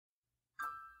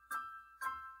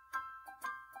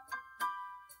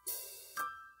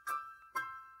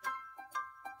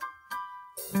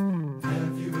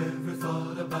Have you ever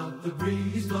thought about the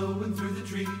breeze blowing through the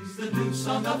trees, the new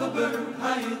song of a bird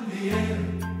high in the air?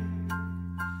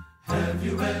 Have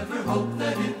you ever hoped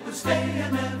that it would stay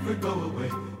and never go away,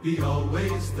 be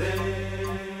always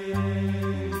there?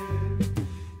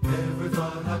 Ever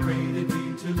thought how great it'd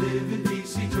be to live in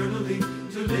peace eternally,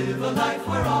 to live a life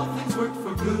where all things work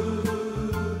for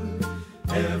good?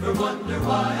 Ever wonder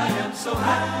why I am so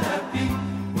happy?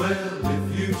 Well,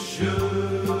 if you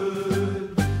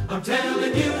should, I'm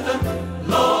telling you the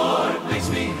Lord makes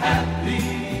me happy.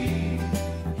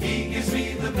 He gives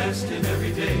me the best in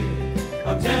every day.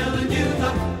 I'm telling you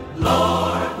the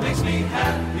Lord makes me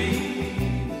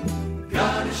happy.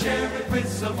 Gotta share it with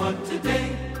someone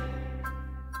today.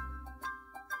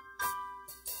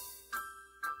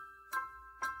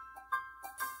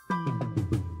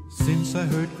 Since I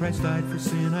heard Christ died for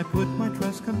sin, I put my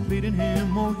trust complete in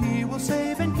Him. Oh, He will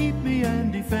save and keep me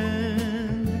and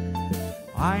defend.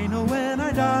 I know when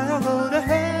I die I'll go to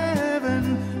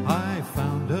heaven. I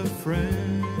found a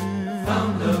friend.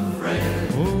 Found a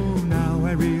friend. Oh, now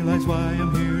I realize why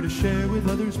I'm here, to share with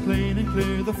others plain and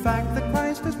clear the fact that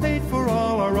Christ has paid for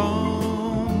all our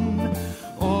wrong.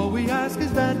 All we ask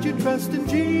is that you trust in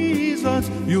Jesus.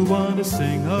 You'll want to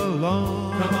sing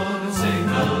along. Come on and sing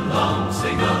along,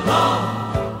 sing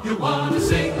along. You'll want to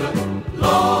sing the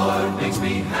Lord makes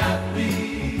me happy.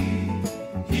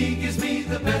 He gives me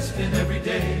the best in every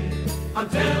day. I'm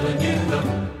telling you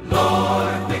the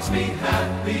Lord makes me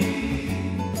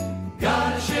happy.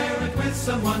 Gotta share it with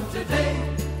someone today.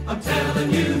 I'm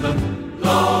telling you the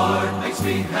Lord makes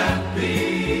me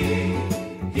happy.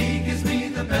 He gives me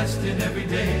the best in every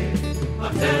day.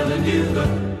 I'm telling you the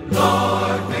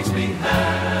Lord makes me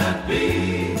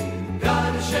happy.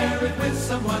 Gotta share it with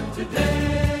someone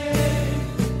today.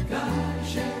 Gotta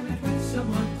share it with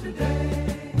someone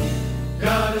today.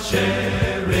 Gotta share